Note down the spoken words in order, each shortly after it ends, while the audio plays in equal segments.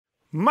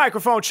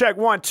Microphone check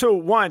 1 2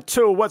 1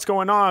 2. What's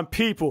going on,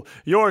 people?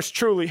 Yours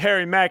truly,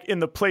 Harry Mack, in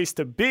the place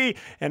to be.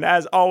 And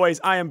as always,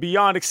 I am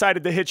beyond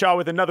excited to hit y'all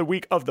with another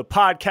week of the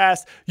podcast.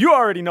 You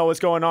already know what's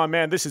going on,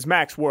 man. This is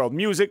Max World.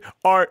 Music,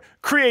 art,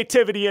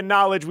 creativity, and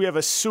knowledge. We have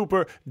a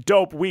super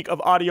dope week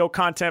of audio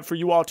content for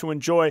you all to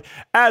enjoy.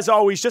 As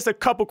always, just a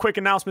couple quick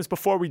announcements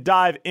before we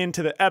dive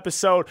into the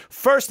episode.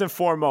 First and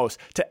foremost,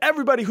 to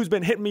everybody who's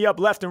been hitting me up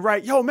left and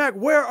right, yo, Mac,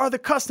 where are the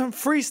custom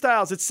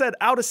freestyles? It said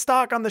out of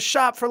stock on the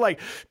shop for like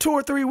 2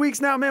 or 3 weeks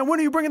now, man. When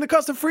are you bringing the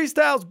custom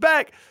freestyles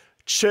back?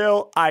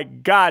 Chill, I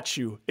got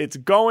you. It's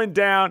going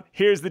down.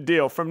 Here's the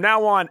deal. From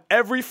now on,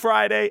 every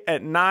Friday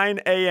at 9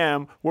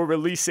 a.m., we're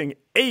releasing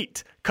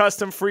 8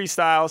 custom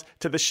freestyles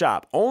to the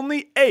shop.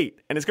 Only 8,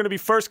 and it's going to be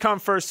first come,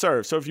 first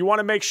serve. So if you want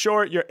to make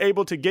sure you're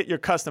able to get your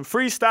custom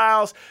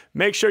freestyles,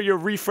 make sure you're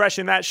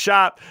refreshing that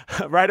shop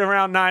right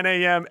around 9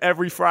 a.m.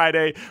 every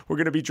Friday. We're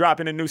going to be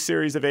dropping a new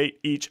series of 8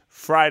 each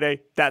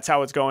Friday. That's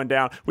how it's going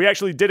down. We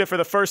actually did it for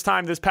the first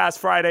time this past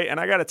Friday, and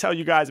I got to tell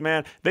you guys,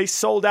 man, they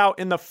sold out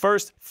in the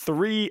first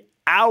 3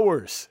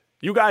 hours.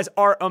 You guys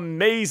are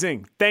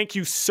amazing. Thank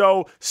you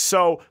so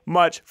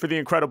much for the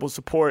incredible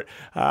support.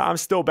 I'm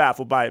still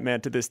baffled by it, man,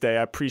 to this day.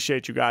 I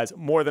appreciate you guys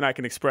more than I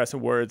can express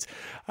in words.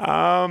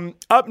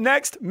 Up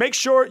next, make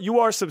sure you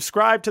are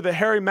subscribed to the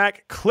Harry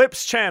Mack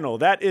Clips channel.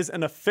 That is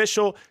an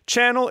official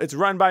channel. It's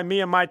run by me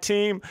and my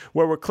team,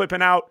 where we're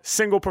clipping out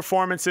single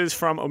performances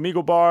from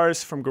Omegle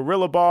bars, from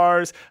Gorilla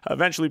bars,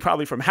 eventually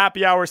probably from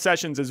happy hour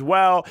sessions as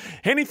well.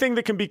 Anything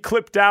that can be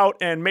clipped out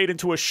and made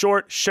into a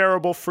short,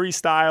 shareable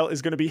freestyle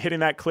is going to be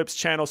hitting that Clips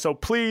channel. So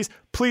please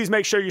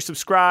make sure you're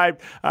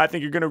subscribed. I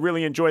think you're going to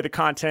really enjoy the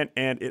content,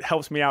 and it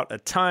helps me out a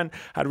ton.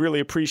 I'd really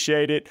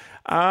appreciate it.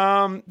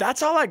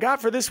 That's all I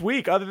got for this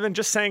week, other than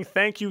just saying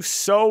thank you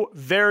so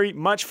very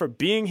much for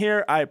being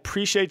here. I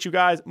appreciate you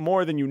guys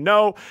more than you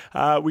know.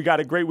 We got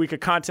a great week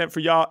of content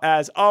for y'all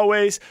as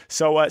always.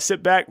 So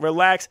sit back,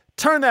 relax,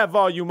 turn that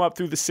volume up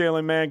through the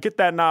ceiling, man. Get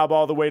that knob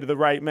all the way to the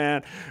right,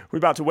 man. We're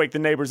about to wake the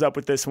neighbors up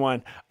with this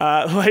one.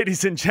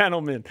 Ladies and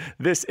gentlemen,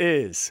 this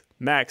is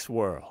Max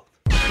World.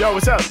 Yo,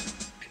 what's up?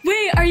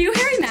 Wait, are you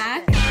Harry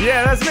Mack?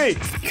 Yeah, that's me.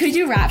 Could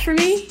you rap for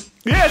me?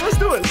 Yeah, let's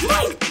do it.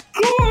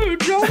 My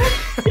God,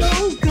 that was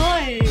so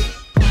good.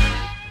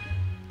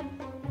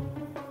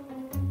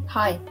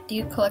 Hi, do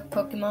you collect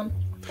Pokemon?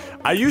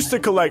 I used to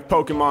collect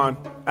Pokemon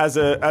as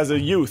a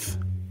youth.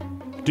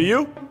 Do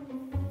you?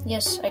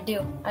 Yes, I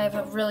do. I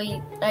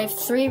have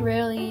 3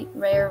 really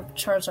rare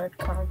Charizard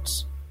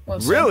cards.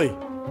 Really?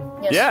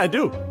 Yes. Yeah, I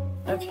do.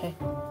 Okay.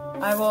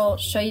 I will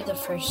show you the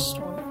first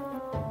one.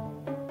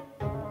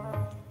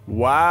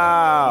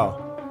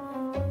 Wow.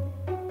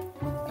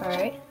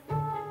 Alright.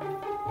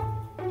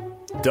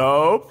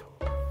 Dope.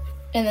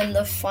 And then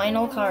the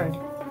final card.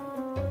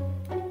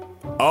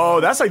 Oh,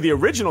 that's like the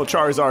original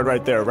Charizard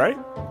right there, right?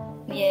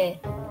 Yeah.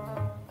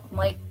 I'm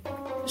like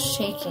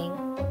shaking.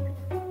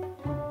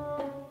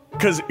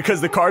 Cause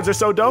the cards are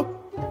so dope?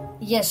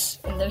 Yes,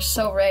 and they're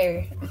so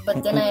rare.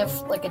 But then I have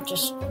like a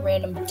just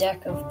random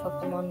deck of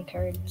Pokemon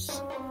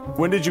cards.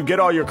 When did you get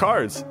all your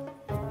cards?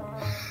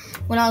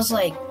 When I was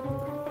like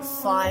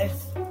 5,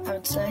 I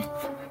would say.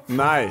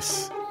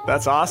 Nice.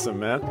 That's awesome,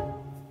 man.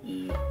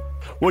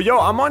 Well, yo,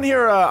 I'm on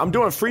here. I'm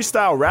doing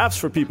freestyle raps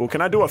for people. Can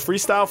I do a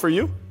freestyle for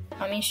you?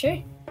 I mean, sure.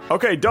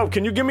 Okay, dope.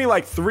 Can you give me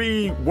like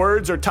 3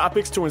 words or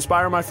topics to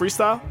inspire my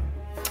freestyle?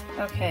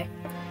 Okay.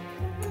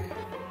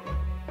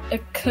 A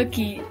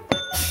cookie.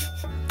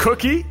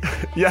 Cookie?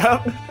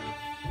 Yeah.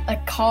 A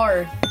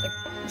car.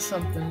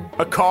 Something.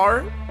 A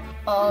car?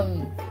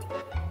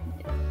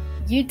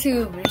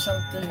 YouTube or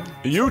something.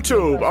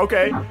 YouTube.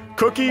 Okay.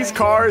 Cookies,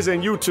 cars,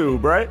 and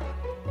YouTube, right?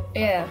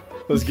 Yeah.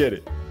 Let's get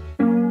it.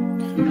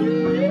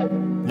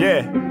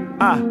 Yeah.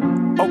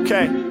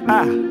 Okay.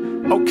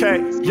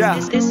 Okay. Yeah.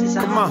 This is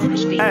Come on.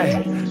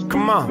 Hey.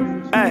 Come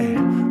on. Hey.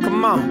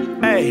 Come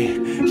on. Hey.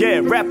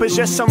 Yeah. Rappers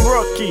just some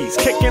rookies.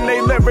 Kicking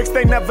they lyrics,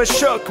 they never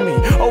shook me.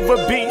 Over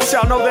beats,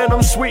 y'all know that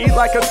I'm sweet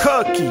like a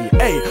cookie.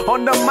 Hey.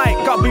 On the mic,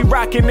 I'll be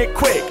rocking it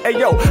quick. Hey,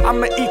 yo.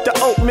 I'ma eat the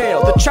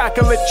oatmeal, the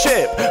chocolate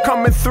chip.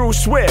 Coming through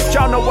swift.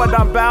 Y'all know what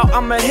I'm about.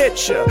 I'ma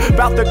hit ya.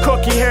 About the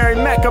cookie, Harry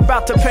Mack,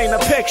 about to paint a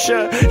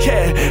picture.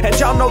 Yeah. And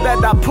y'all know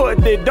that I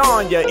put it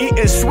on ya.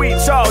 Eating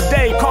sweets all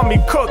day, call me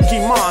Cookie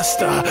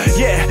Monster.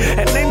 Yeah.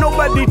 And ain't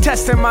nobody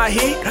testing my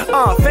heat.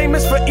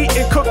 Famous for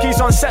eating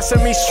cookies on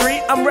Sesame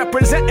Street. I'm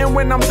representing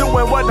when I'm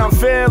doing what I'm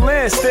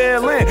feeling.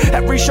 Still in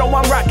every show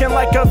I'm rocking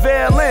like a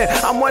villain.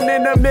 I'm 1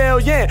 in a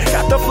million.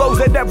 Got the flows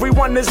that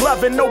everyone is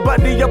loving.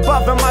 Nobody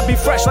above them. I be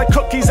fresh like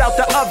cookies out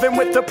the oven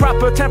with the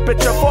proper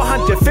temperature,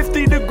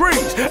 450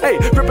 degrees. Hey,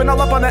 ripping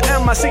all up on the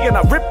MIC and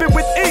I rip it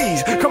with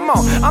ease. Come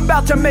on, I'm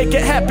about to make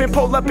it happen.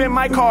 Pull up in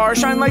my car,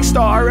 shine like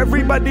star.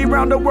 Everybody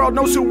around the world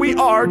knows who we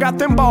are. Got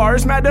them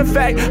bars. Matter of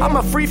fact, I'm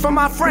a free for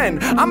my friends.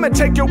 friend. I'ma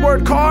take your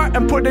word card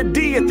and put a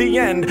D at the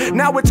end.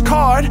 Now it's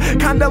card,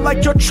 kinda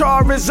like your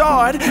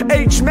Charizard.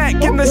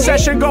 H-Mac in the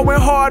session going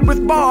hard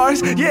with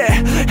bars. Yeah,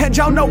 and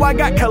y'all know I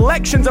got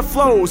collections of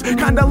flows.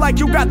 Kinda like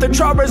you got the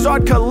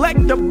Charizard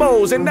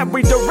collectibles. In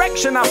every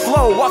direction I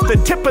flow, off the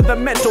tip of the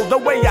mental. The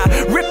way I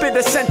rip it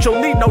essential.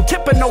 Need no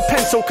tip and no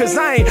pencil, cause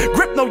I ain't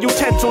grip no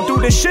utensil. Do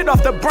this shit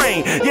off the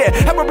brain. Yeah,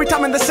 every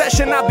time in the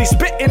session I be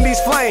spitting these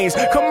flames.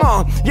 Come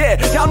on, yeah,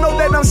 y'all know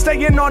that I'm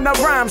staying on a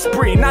rhyme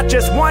spree. Not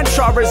just one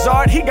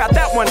Charizard, he got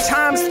that one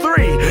times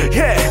 3.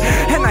 Yeah,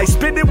 and I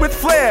spit it with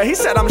flair. He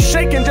said I'm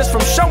shaking just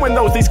from showing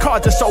these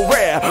cards are so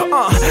rare.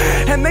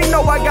 And they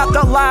know I got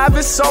the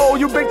livest soul.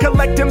 You've been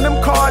collecting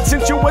them cards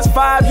since you was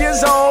 5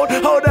 years old.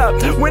 Hold up,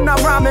 when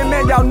I'm rhyming,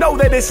 man, y'all know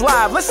that it's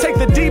live. Let's take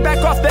the D back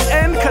off the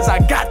end, cause I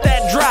got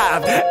that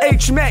drive.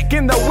 H-Mac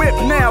in the whip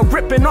now,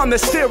 gripping on the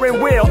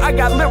steering wheel. I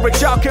got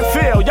lyrics y'all can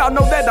feel. Y'all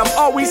know that I'm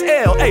always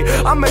ill. Hey,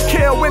 I'ma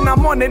kill when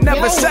I'm on it,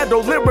 never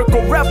settle.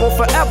 Lyrical rebel,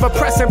 forever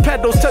pressing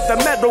pedals to the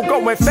metal,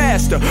 going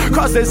faster.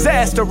 Cause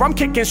disaster, I'm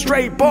kicking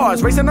straight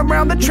bars, racing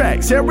around the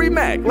tracks. Harry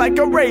Mack like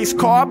a race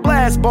car,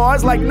 blast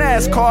bars like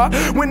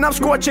NASCAR. When I'm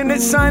scorching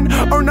it, son,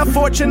 earn a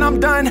fortune, I'm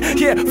done.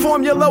 Yeah,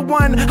 Formula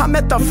One, I'm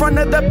at the front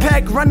of the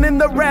pack, running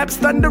the raps.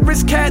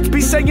 Thunderous cats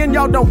be saying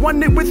y'all don't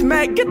want it with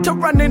Mac. Get to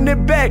running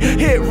it back,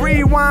 hit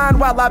rewind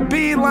while I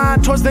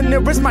beeline towards the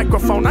nearest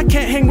microphone. I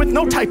can't hang with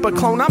no type of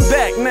clone, I'm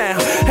back now.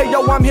 Hey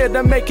yo, I'm here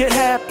to make it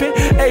happen.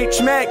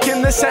 H-Mac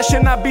in the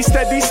session, I be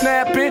steady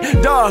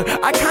snapping. Dog,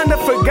 I kinda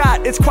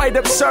forgot, it's quite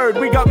absurd.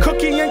 We got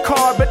cookie and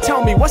car, but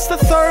tell me, what's the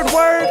third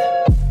word?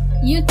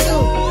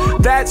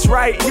 YouTube. That's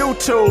right,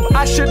 YouTube.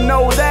 I should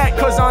know that,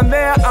 cause on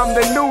there I'm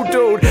the new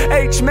dude.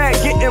 H-Mac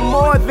getting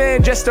more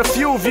than just a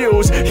few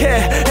views. Yeah,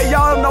 hey,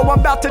 y'all know I'm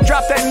about to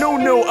drop that new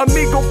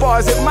Amigo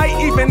bars. It might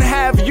even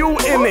have you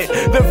in it.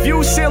 The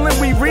view ceiling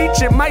we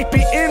reach, it might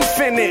be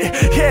infinite.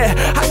 Yeah,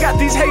 I got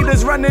these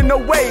haters running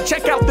away.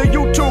 Check out the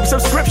YouTube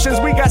subscriptions.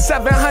 We got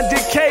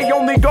 700K,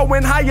 only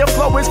going higher.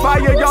 Flow is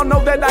fire. Y'all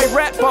know that I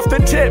rap off the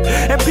tip,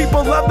 and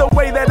people love the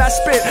way that I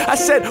spit. I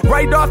said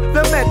right off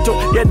the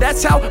mental. Yeah,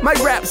 that's how my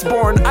rap's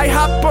born. I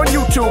hop on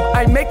YouTube,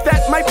 I make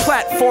that my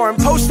platform.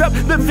 Post up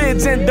the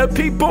vids and the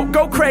people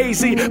go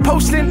crazy.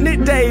 Posting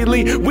it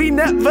daily, we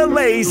never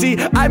lazy.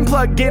 I'm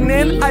plugging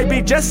in, I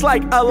be just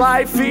like a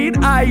live feed,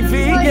 IV,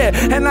 yeah.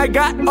 And I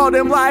got all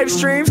them live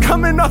streams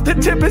coming off the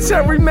tip. It's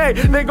every May,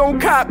 they gon'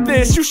 cop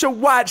this. You should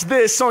watch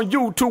this on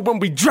YouTube when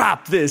we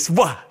drop this.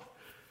 What?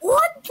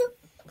 What the?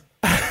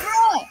 Bro,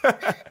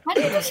 how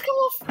did you just come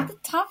off the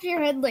top of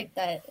your head like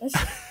that? That's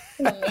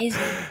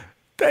amazing.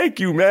 Thank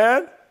you,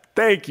 man.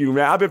 Thank you,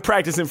 man. I've been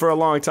practicing for a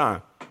long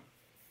time.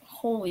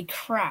 Holy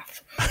crap.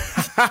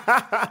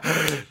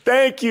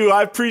 Thank you.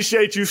 I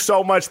appreciate you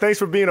so much. Thanks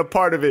for being a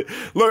part of it.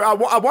 Look,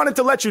 I wanted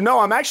to let you know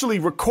I'm actually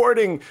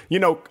recording,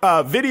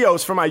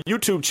 videos for my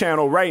YouTube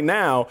channel right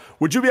now.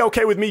 Would you be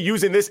okay with me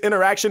using this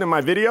interaction in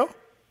my video?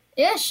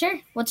 Yeah, sure.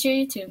 What's your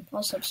YouTube?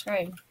 I'll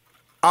subscribe.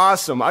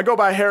 Awesome. I go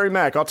by Harry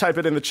Mack. I'll type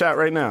it in the chat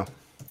right now.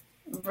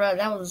 Bro,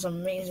 that was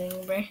amazing,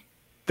 bro.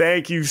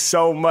 Thank you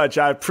so much.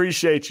 I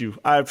appreciate you.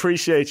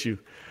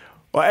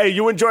 Well, hey,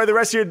 you enjoy the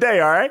rest of your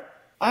day, all right?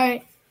 All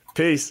right.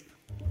 Peace.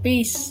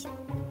 Peace.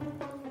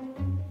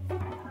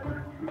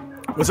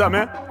 What's up,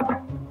 man?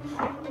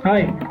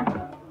 Hi.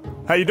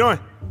 How you doing?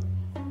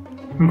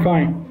 I'm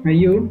fine. And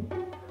you?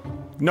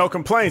 No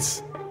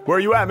complaints. Where are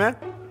you at, man?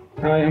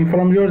 I'm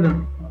from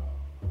Jordan.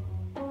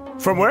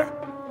 From where?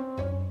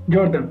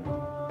 Jordan.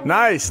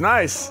 Nice.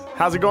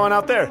 How's it going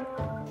out there?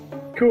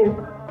 Cool.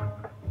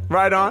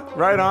 Right on.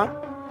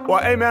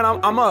 Well, hey, man,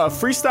 I'm a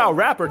freestyle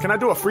rapper. Can I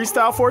do a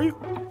freestyle for you?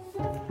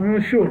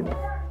 Sure.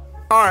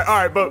 All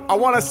right, but I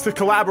want us to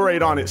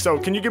collaborate on it. So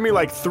can you give me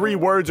like 3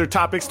 words or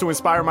topics to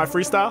inspire my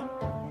freestyle?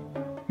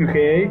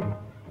 Okay.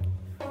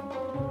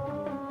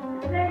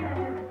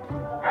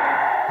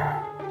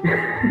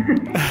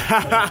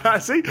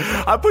 See,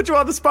 I put you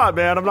on the spot,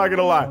 man. I'm not going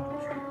to lie.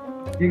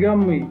 You got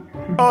me.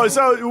 Oh,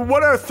 so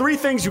what are 3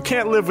 things you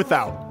can't live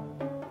without?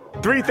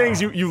 3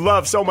 things you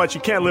love so much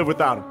you can't live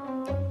without them.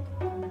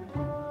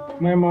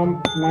 My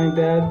mom, my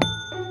dad,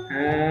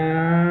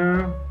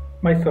 and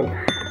myself.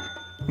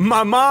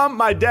 My mom,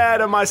 my dad,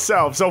 and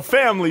myself. So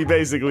family,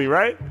 basically,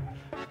 right?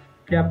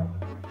 Yep.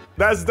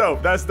 That's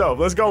dope.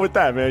 Let's go with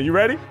that, man. You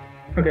ready?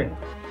 Okay.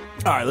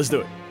 All right, let's do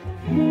it.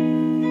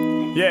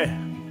 Yeah.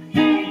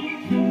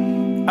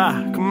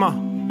 Come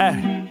on.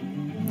 Hey.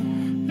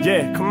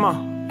 Yeah, come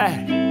on.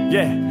 Hey.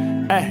 Yeah.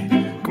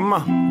 Hey. Come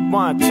on.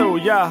 1, 2,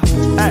 yeah.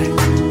 Hey.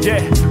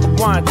 Yeah.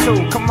 1,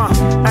 2, come on.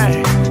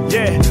 Hey.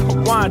 Yeah.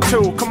 1,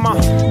 2, come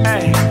on.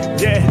 Hey.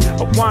 Yeah.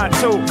 1,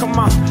 2, come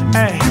on.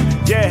 Hey.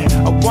 Yeah,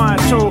 1,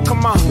 2,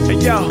 come on. Hey,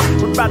 yo,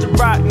 we're about to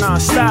rock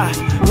non-stop.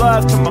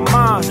 Love to my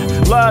mom,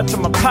 love to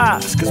my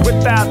pops. Cause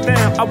without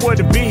them, I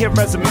wouldn't be here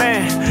as a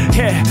man.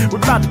 Yeah, we're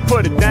about to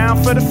put it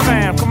down for the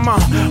fam. Come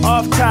on,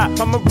 off top,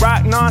 I'ma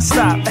rock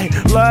non-stop. Hey,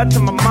 love to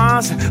my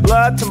moms,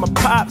 love to my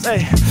pops.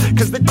 Hey,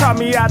 cause they taught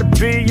me how to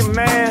be a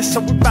man. So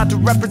we're about to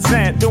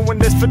represent, doing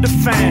this for the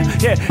fam.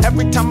 Yeah,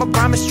 every time I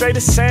rhyming straight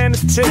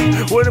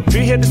insanity. Wouldn't be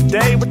here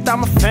today without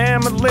my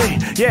family.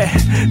 Yeah,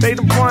 they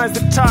the ones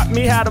that taught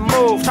me how to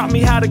move, taught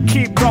me how to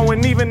keep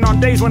going even on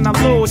days when I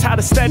lose, how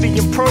to steady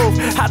improve,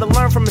 how to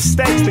learn from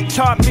mistakes. They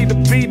taught me to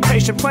be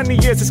patient. Plenty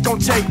years it's gonna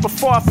take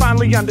before I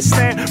finally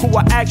understand who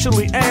I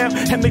actually am.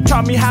 And they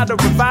taught me how to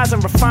revise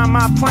and refine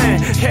my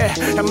plan. Yeah,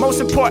 and most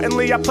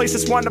importantly, I place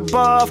this one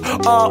above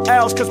all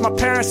else, cause my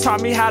parents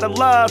taught me how to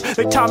love.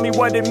 They taught me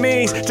what it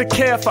means to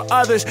care for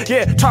others.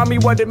 Yeah, taught me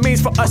what it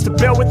means for us to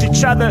build with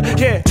each other.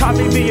 Yeah, taught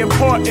me the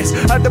importance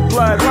of the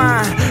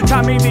bloodline.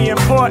 Taught me the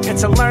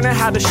importance of learning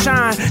how to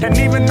shine. And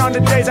even on the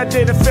days I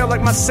didn't feel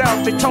like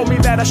myself, they told me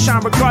that I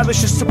shine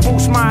regardless, just to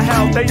boost my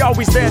health. They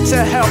always there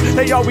to help,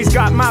 they always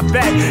got my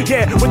back.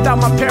 Yeah, without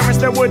my parents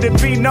there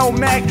wouldn't be no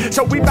Mac.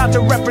 So we about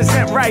to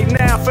represent right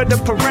now for the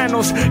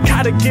parentals.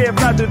 Gotta give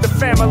love to the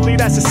family,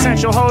 that's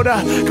essential. Hold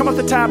up, come off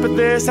the top of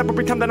this,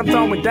 every time that I'm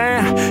throwing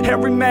down.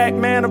 Harry Mack,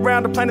 man,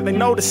 around the planet, they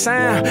know the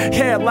sound.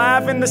 Yeah,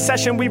 live in the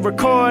session we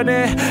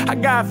recording. I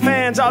got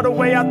fans all the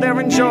way out there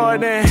in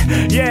Jordan.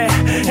 Yeah,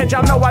 and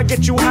y'all know I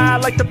get you high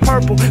like the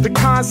purple. The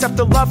concept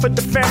of love for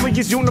the family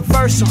is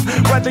universal.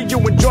 Whether you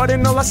in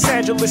Jordan or Los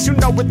Angeles, you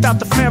know without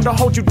the fam to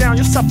hold you down,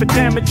 you'll suffer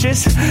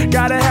damages.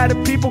 Gotta have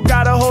the people,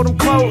 gotta hold them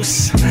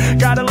close.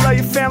 Gotta love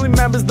your family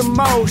members the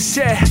most,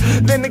 yeah.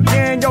 Then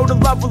again, yo, the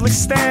love will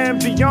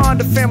extend beyond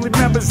the family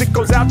members. It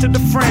goes out to the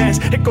friends,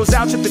 it goes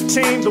out to the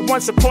team, the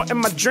ones supporting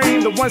my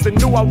dream, the ones that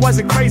knew I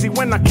wasn't crazy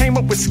when I came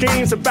up with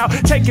schemes about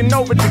taking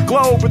over the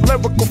globe with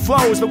lyrical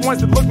flows, the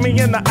ones that look me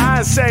in the eye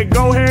and say,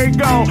 go Harry,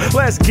 go,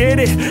 let's get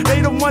it.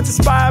 They the ones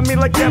that inspire me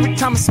like every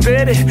time I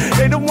spit it.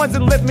 They the ones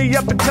that lift me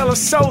up until I'm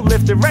so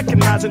lifted,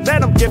 recognizing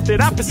that I'm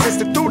gifted. I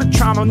persisted through the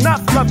trauma, not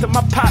fluffed to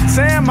my pops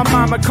and my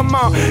mama. Come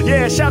on,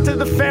 yeah, shout to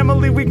the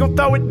family, we gon'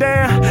 throw it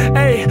down.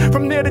 Hey,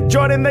 from near to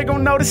Jordan, they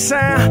gon' know the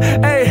sound.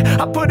 Hey,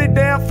 I put it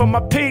down for my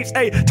peeps.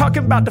 Hey,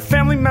 talking about the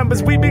family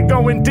members, we be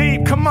going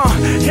deep. Come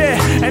on,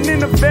 yeah, and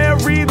in a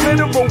very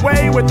literal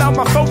way, without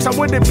my folks, I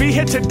wouldn't be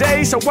here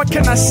today. So what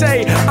can I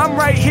say? I'm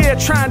right here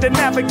trying to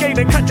navigate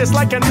and cut just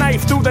like a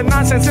knife through the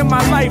nonsense in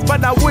my life.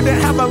 But I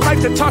wouldn't have a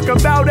life to talk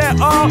about at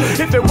all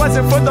if it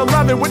wasn't for the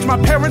love in which my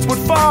parents would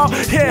fall.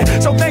 Yeah,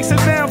 so thanks to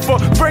them for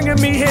bringing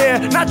me here.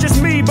 Not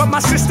just me, but my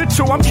sister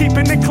too, I'm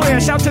keeping it clear.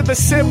 Shout to the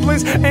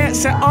siblings,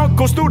 aunts and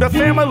uncles through the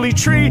family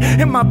tree.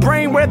 In my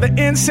brain where the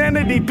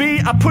insanity be,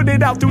 I put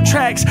it out through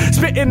tracks,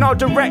 spitting all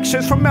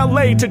directions from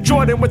LA to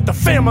Jordan with the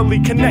family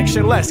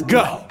connection. Let's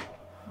go.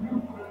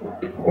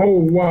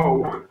 Oh,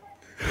 wow.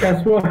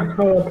 That's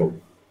wonderful.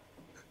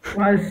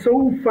 That's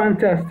so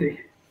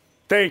fantastic.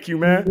 Thank you,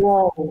 man.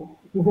 Wow. Whoa,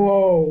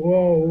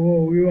 whoa,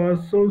 whoa. You are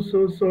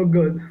so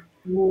good.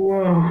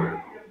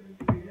 Wow.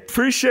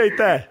 Appreciate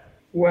that.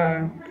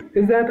 Wow.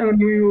 Is that on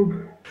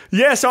YouTube?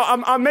 Yeah, so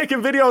I'm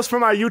making videos for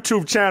my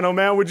YouTube channel,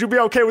 man. Would you be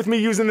okay with me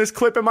using this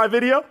clip in my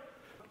video?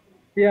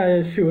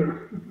 Yeah,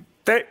 sure.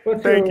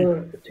 What's thank your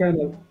you.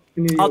 channel?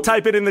 I'll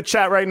type it in the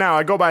chat right now.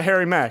 I go by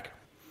Harry Mack.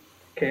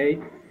 Okay.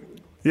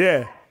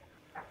 Yeah.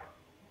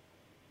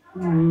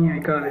 I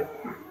got it.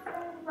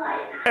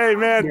 Hey,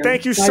 man, Yeah.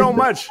 thank you so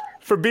much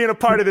for being a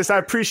part of this. I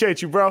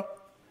appreciate you, bro.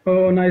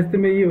 Oh, nice to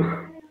meet you.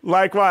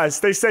 Likewise.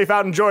 Stay safe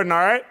out in Jordan, all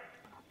right?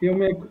 You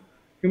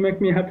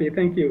make me happy.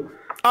 Thank you.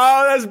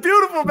 Oh, that's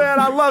beautiful, man.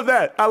 I love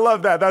that. I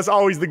love that. That's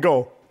always the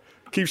goal.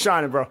 Keep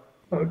shining, bro.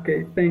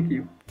 Okay, thank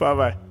you.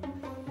 Bye-bye.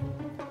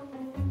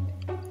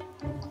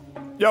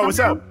 Yo, what's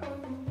up?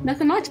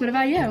 Nothing much. What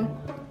about you?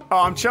 Oh,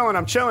 I'm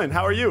chilling.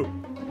 How are you?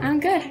 I'm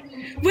good.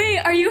 Wait,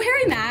 are you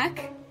Harry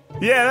Mack?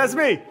 Yeah, that's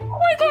me. Oh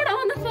my god, I'm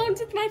on the phone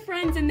with my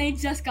friends and they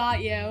just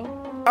got you.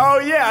 Oh,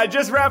 yeah, I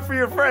just rapped for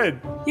your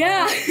friend.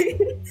 Yeah.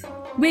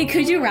 Wait,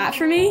 could you rap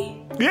for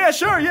me? Yeah,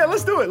 sure. Yeah,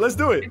 let's do it.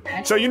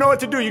 Okay. So you know what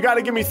to do. You got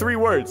to give me 3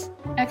 words.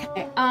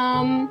 Okay.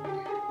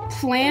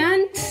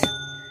 Plant,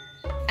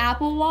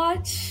 Apple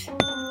Watch.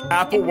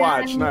 Apple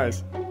Watch.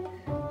 Nice.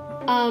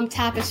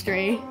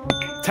 Tapestry.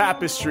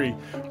 Tapestry.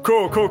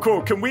 Cool.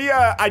 Can we,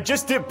 I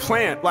just did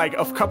plant like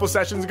a couple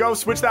sessions ago.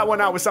 Switch that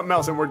one out with something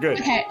else and we're good.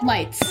 Okay,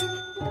 lights.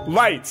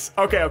 Lights.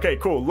 Okay,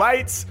 cool.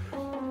 Lights,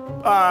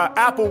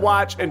 Apple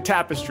Watch, and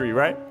tapestry,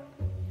 right?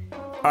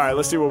 All right,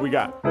 let's see what we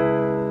got.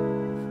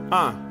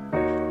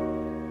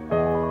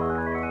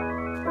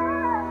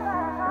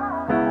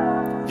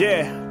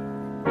 Yeah.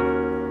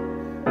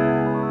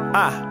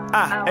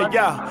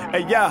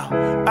 Hey yo,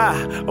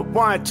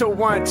 1, 2,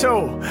 1, 2.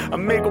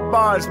 Amigo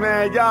bars,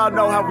 man, y'all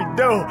know how we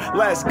do.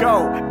 Let's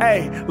go,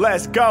 hey,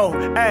 let's go,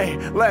 hey,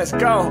 let's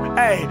go,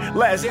 hey,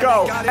 let's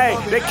go, hey.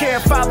 They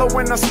can't follow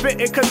when I'm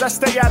spitting cause I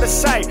stay out of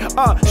sight.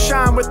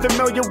 Shine with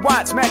 1,000,000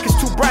 watts, Mac is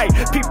too bright.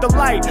 Peep the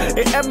light,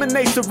 it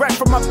emanates direct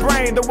from my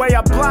brain. The way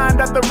I blind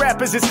other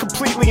rappers is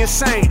completely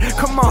insane.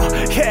 Come on,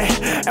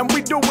 yeah, and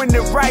we doing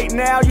it right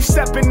now. You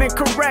stepping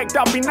incorrect,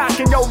 I'll be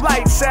knocking your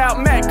lights out.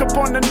 Mac up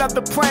on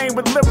another plane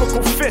with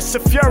lyrical fists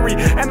of fury,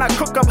 and I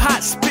cook up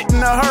hot spit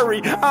in a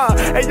hurry.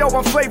 Hey yo,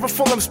 I'm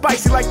flavorful, I'm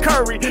spicy like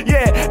curry.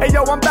 Yeah, hey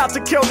yo, I'm about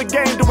to kill the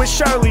game, do it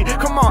Shirley.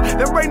 Come on,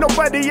 there ain't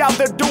nobody out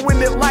there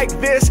doing it like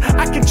this.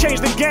 I can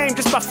change the game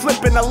just by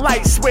flipping a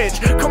light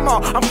switch. Come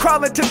on, I'm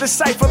crawling to the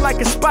cipher like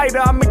a spider.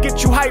 I'ma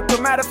get you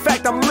hyper, matter of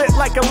fact, I'm lit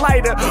like a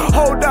lighter.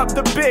 Hold up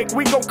the big,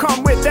 we gon'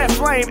 come with that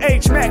flame.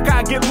 H-Mac,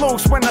 I get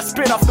loose when I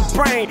spit off the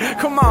brain.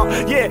 Come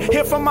on, yeah,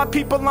 here for my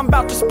people, I'm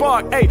about to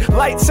spark. Hey,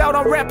 lights out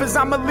on rappers,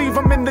 I'ma leave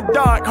them in the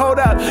dark. Hold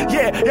up,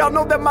 yeah, y'all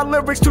know that my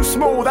lyrics too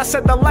smooth. I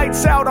said the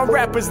lights out on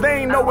rappers,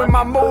 they ain't knowing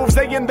my moves,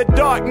 they in the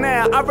dark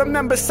now. I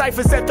remember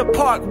ciphers at the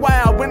park,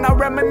 wow, when I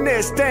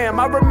reminisce, damn,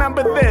 I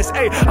remember this.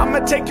 Hey, I'ma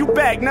take you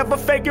back, never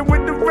faking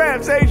with the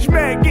raps.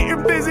 H-Mac,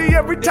 getting busy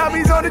every time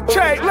he's on the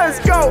track. Let's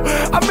go,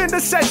 I'm in the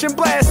session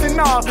blasting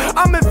off.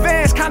 I'm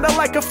advanced, kinda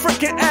like a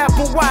freaking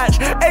Apple Watch.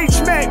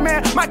 H-Mac,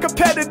 man, my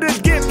competitors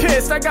get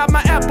pissed. I got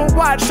my Apple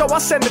Watch, so I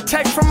send a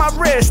text from my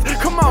wrist.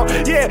 Come on,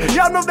 yeah,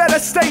 y'all know that I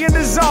stay in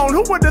the zone.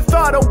 Who would've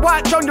thought a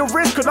watch on your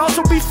wrist could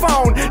also be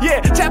phone?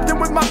 Yeah, tapped in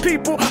with my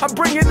people, I'm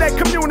bringing that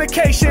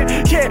communication.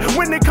 Yeah,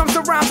 when it comes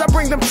to rhymes, I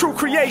bring them true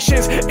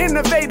creations.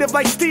 Innovative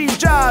like Steve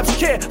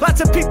Jobs. Yeah,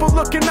 lots of people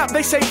looking up,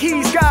 they say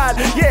he's God.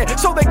 Yeah,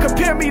 so they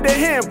compare me to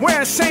him,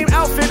 wearing same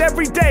outfit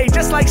every day,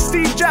 just like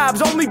Steve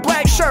Jobs, only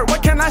black shirt.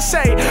 What can I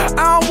say?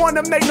 I don't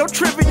wanna make no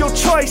trivial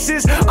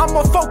choices.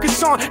 I'ma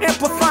focus on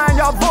amplifying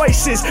y'all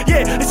voices.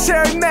 Yeah, it's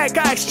Harry Mack,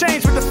 I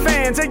exchange with the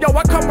fans. And yo,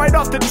 I come right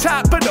off the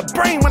top, put the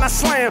brain when I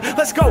slam.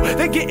 Let's go,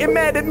 they getting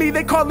mad at me,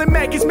 they calling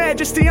Mac His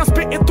Majesty. I'm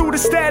spitting through the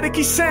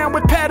staticky sound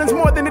with patterns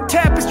more than a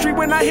tapestry.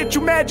 When I hit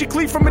you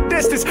magically from a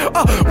distance.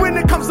 When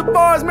it comes to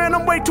bars, man,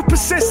 I'm way too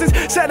persistent.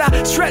 Said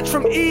I stretch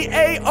from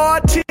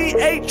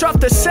EARTH off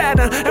the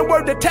Saturn and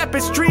word the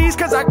tapestries,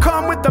 cause I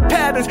come with the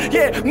patterns.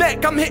 Yeah,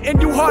 Mac, I'm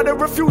hitting you harder,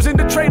 refusing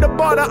to trade a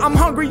barter. I'm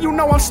hungry, you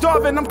know I'm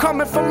starving, I'm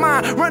coming for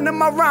mine. Running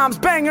my rhymes,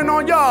 banging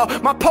on y'all.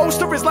 My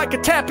poster is like a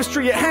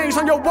tapestry, it hangs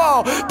on your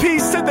wall.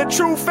 Peace to the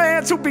true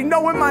fans who be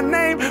knowing my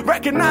name,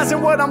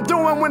 recognizing what I'm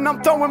doing when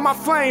I'm throwing my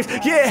flames.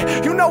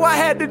 Yeah, you know I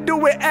had to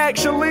do it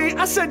actually.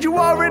 I said you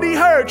already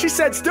heard, she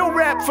said still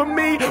rap for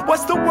me.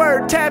 What's the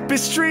word?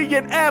 Tapestry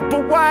and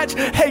Apple Watch.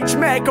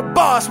 H-Mac, a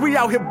boss, we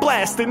out here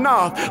blasting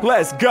off.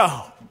 Let's go.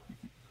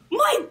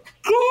 My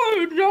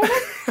God, that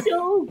was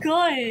so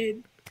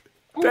good.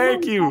 Oh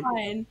Thank you.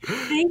 God.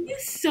 Thank you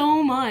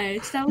so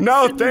much. That was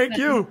No, so thank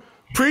good. you.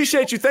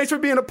 Appreciate you. Thanks for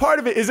being a part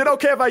of it. Is it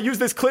okay if I use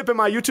this clip in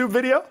my YouTube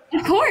video?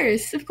 Of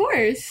course, of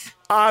course.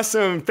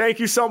 Awesome. Thank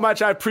you so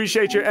much. I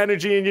appreciate your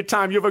energy and your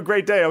time. You have a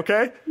great day,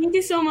 okay? Thank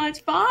you so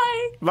much.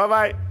 Bye.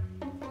 Bye-bye.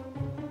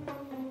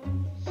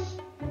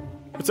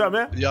 What's up,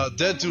 man? Yeah,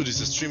 that dude is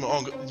a streamer.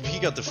 He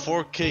got the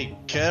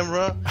 4K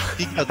camera.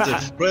 He got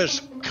the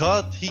fresh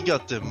cut. He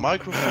got the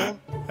microphone.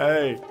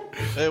 Hey.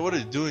 Hey, what are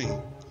you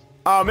doing?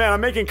 Oh, man,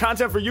 I'm making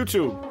content for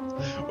YouTube.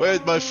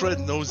 Wait, my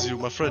friend knows you.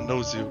 My friend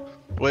knows you.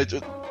 Wait,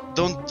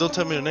 don't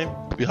tell me your name.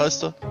 Wie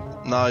heißt er?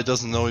 Nah, he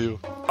doesn't know you.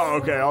 Oh,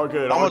 okay, all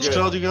good. How all much good.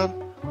 clout you got?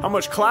 How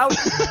much clout?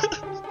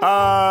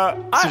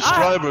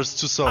 Subscribers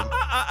to some.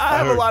 I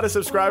have a heard. lot of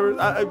subscribers.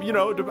 I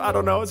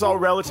don't know. It's all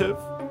relative.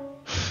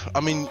 I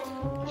mean,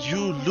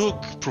 you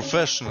look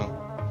professional.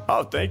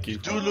 Oh, thank you.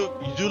 You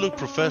do look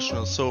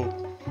professional. So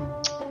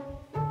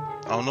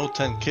I don't know,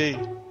 10K.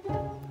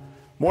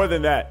 More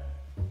than that.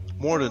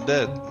 More than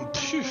that.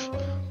 Phew.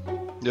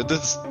 Yeah,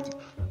 that's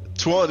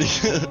 20.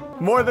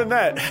 More than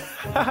that.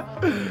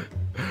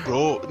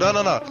 Bro,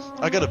 no.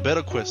 I got a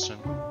better question.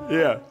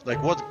 Yeah.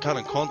 Like, what kind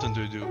of content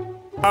do you do?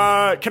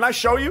 Can I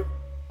show you?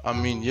 I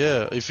mean,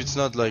 yeah, if it's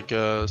not like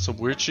some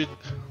weird shit.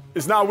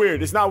 It's not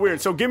weird. It's not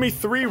weird. So give me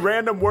 3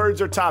 random words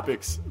or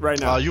topics right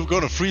now. You're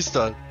gonna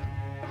freestyle.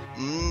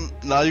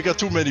 Nah, you got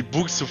too many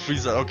books to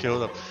freestyle. Okay,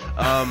 hold up.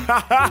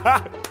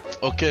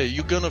 Okay,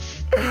 you're gonna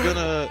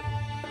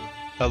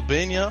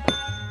Albania,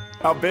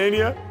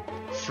 Albania,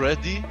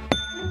 Freddy,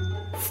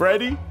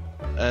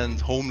 and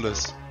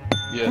homeless.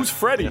 Yeah. Who's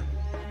Freddy? Yeah.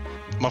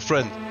 My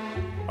friend.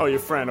 Oh, your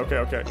friend.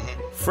 Okay.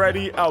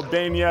 Freddy,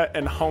 Albania,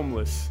 and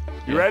homeless.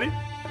 You ready?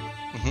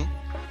 Mm-hmm.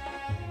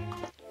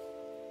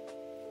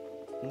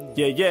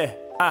 Yeah.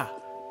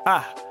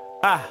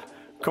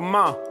 Come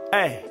on.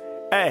 Hey.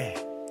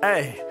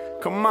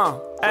 Come on.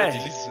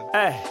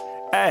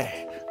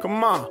 Hey.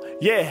 Come on.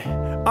 Yeah.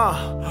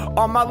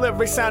 All my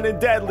lyrics sounding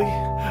deadly.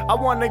 I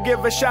wanna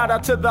give a shout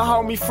out to the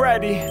homie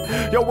Freddy.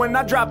 Yo, when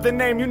I drop the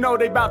name, you know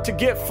they about to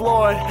get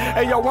floored.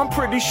 Hey, yo, I'm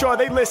pretty sure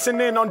they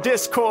listening on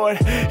Discord.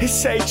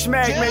 It's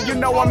H-Mac, man, you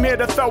know I'm here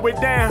to throw it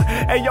down.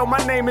 Hey, yo, my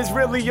name is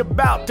really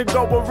about to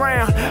go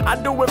around. I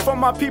do it for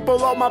my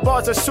people, all my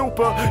bars are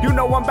super. You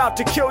know I'm about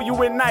to kill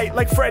you at night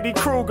like Freddy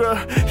Krueger.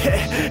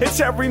 Yeah, it's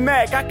Harry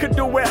Mack, I could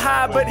do it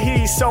high, but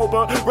he's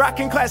sober.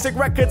 Rocking classic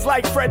records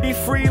like Freddy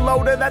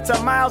Freeloader. That's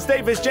a Miles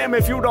Davis jam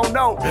if you don't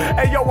know.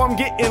 Hey, yo, I'm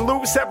getting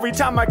loose every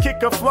time I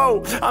kick a the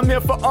flow. I'm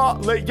here for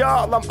all of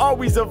y'all, I'm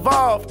always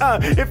evolved.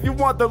 If you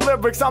want the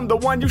lyrics, I'm the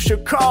one you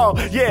should call.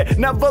 Yeah,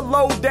 never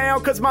low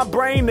down, cause my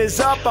brain is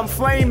up. I'm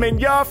flaming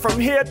y'all from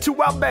here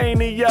to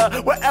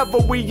Albania. Wherever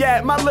we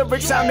at, my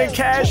lyrics sounding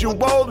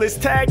casual, it's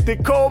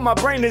tactical. My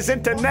brain is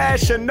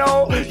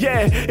international.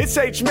 Yeah, it's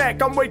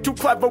H-Mac, I'm way too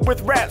clever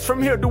with raps.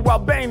 From here to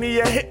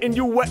Albania, hitting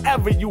you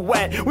wherever you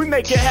at. We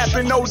make it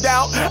happen, no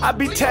doubt. I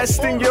be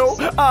testing you.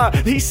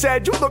 He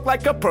said you look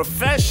like a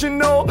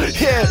professional.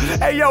 Yeah,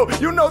 hey yo,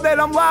 you know that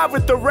I'm live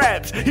with the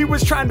raps. He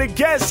was trying to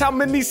guess how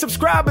many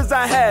subscribers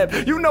I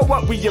have. You know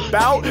what we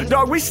about,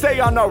 dog. We stay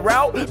on our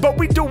route, but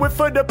we do it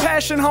for the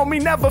passion,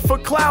 homie, never for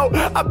clout.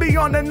 I be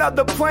on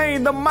another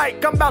plane, the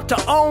mic, I'm about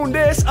to own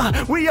this.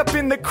 We up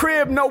in the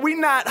crib, no, we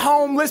not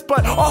homeless,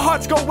 but our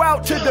hearts go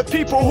out to the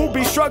people who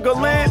be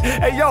struggling.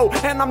 Hey yo,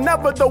 and I'm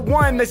never the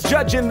one that's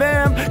judging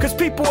them, cause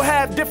people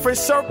have different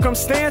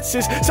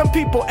circumstances. Some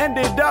people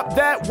ended up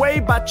that way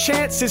by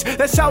chances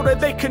that's out of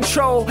their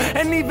control.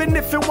 And even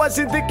if it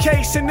wasn't the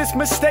case, and it's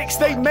mistakes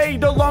they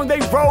made along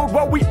their road,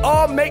 well, we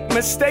all make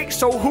mistakes,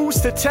 so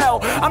who's to tell?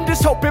 I'm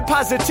just hoping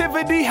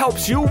positivity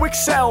helps you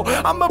excel.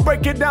 I'ma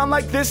break it down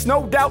like this,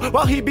 no doubt,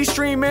 while he be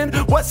streaming.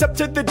 What's up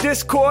to the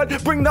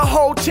Discord? Bring the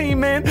whole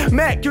team in.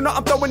 Mac, you know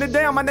I'm throwing it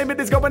down, my name it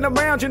is going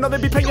around. You know they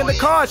be paying the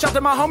cards. Shout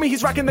to my homie,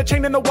 he's rocking the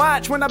chain and the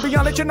watch. When I be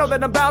on it, you know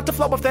that I'm about to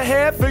flow off the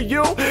head for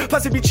you.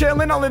 Plus he be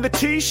chilling all in the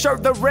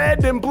t-shirt, the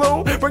red and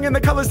blue, bringing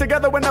the colors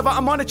together whenever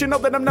I'm on it. You know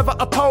that I'm never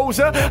a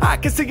poser. I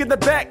can see in the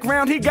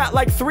background he got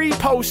like 3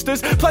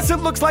 posters. Plus it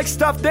looks like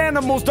stuffed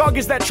animals. Dog,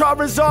 is that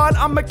Charizard?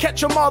 I'ma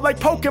catch them all like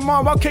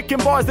Pokemon while kicking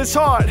bars this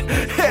hard.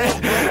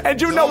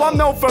 And you know I'm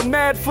known for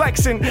mad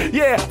flexing.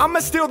 Yeah, I'ma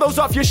steal those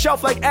off your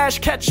shelf like Ash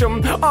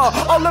Ketchum.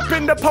 All up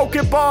in the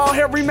Pokeball.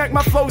 Harry Mack,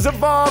 my flows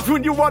evolve.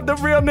 When you want the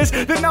realness,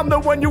 then I'm the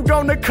one you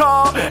gonna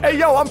call. Hey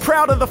yo, I'm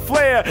proud of the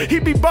flair. He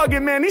be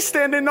bugging, man. He's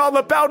standing all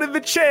up out of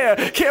the chair.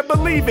 Can't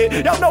believe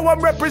it. Y'all know I'm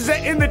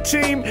representing the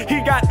team.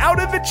 He got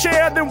out of the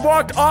chair, then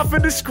walked off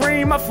of the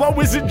screen. My flow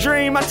is a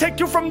dream. I take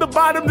you from the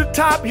bottom to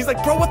top. He's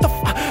like, bro, what the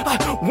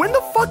when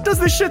the fuck does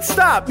this shit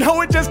stop?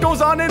 No, it just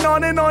goes on and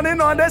on and on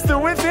and on. That's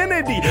through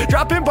infinity.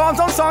 Dropping bombs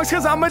on songs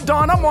cause I'm a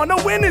Don. I'm on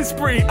a winning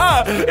spree.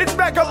 It's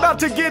back about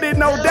to get it,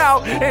 no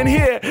doubt. And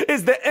here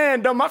is the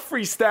end of my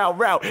freestyle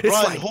route. It's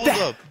Brian, like hold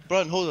that. up.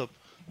 Brian, hold up.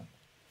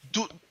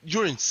 Dude,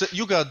 you're insane.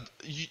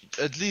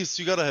 At least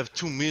you gotta have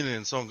 2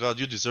 million. So God,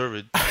 you deserve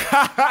it.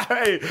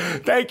 Hey,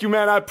 thank you,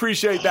 man. I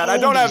appreciate that. I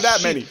don't have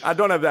that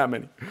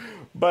many.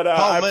 But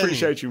I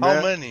appreciate you, man.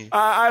 How many?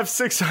 I have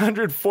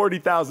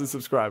 640,000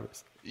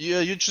 subscribers.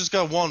 Yeah, you just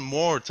got one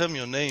more. Tell me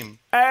your name.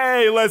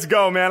 Hey, let's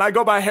go, man. I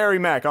go by Harry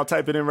Mack. I'll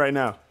type it in right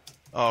now.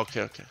 Oh,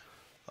 okay.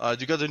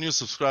 You got a new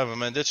subscriber,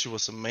 man. That shit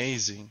was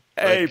amazing.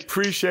 Hey, Like,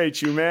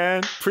 appreciate you,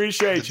 man.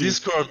 Appreciate the you.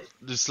 Discord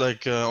is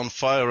like on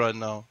fire right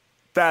now.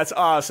 That's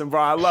awesome,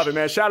 bro. I love it,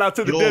 man. Shout out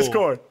to the Yo.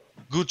 Discord.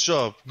 Good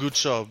job.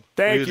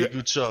 Thank really you.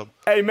 Good job.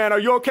 Hey, man, are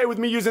you okay with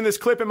me using this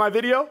clip in my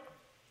video?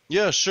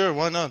 Yeah, sure.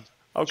 Why not?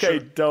 Okay,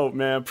 Sure. dope,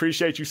 man.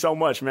 Appreciate you so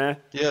much, man.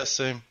 Yeah,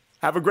 same.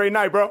 Have a great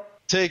night, bro.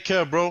 Take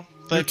care, bro.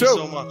 Thank You you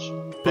too. so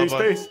much. Peace,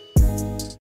 Bye-bye. peace.